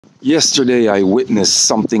Yesterday, I witnessed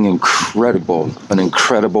something incredible, an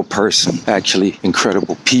incredible person, actually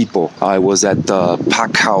incredible people. I was at the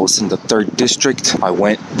Packhaus in the 3rd District. I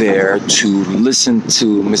went there to listen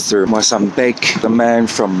to Mr. Moazzam Begg, the man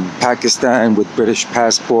from Pakistan with British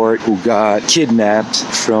passport who got kidnapped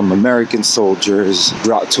from American soldiers,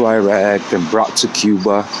 brought to Iraq and brought to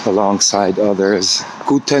Cuba alongside others.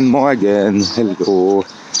 Guten Morgen, hello.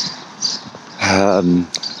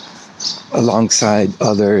 Alongside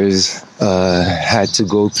others, had to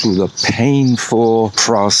go through the painful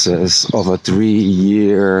process of a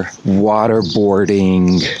 3-year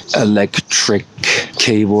waterboarding, electric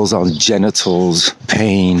cables on genitals,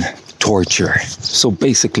 pain, torture. So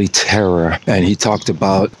basically terror. And he talked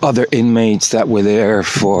about other inmates that were there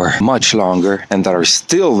for much longer and that are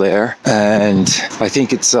still there. And I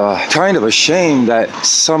think it's kind of a shame that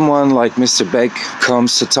someone like Mr. Begg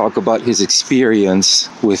comes to talk about his experience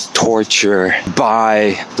with torture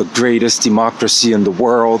by the greatest democracy in the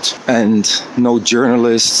world, and no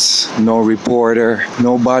journalists, no reporter,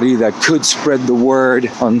 nobody that could spread the word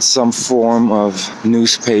on some form of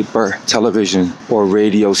newspaper, television, or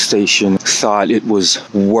radio station thought it was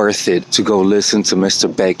worth it to go listen to Mr.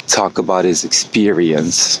 Begg talk about his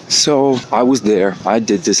experience. So I was there, I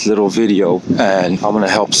did this little video, and I'm going to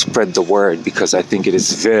help spread the word because I think it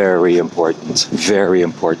is very important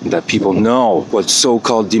that people know what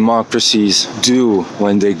so-called democracies do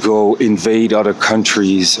when they go invade other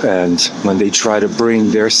countries and when they try to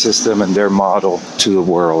bring their system and their model to the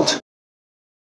world.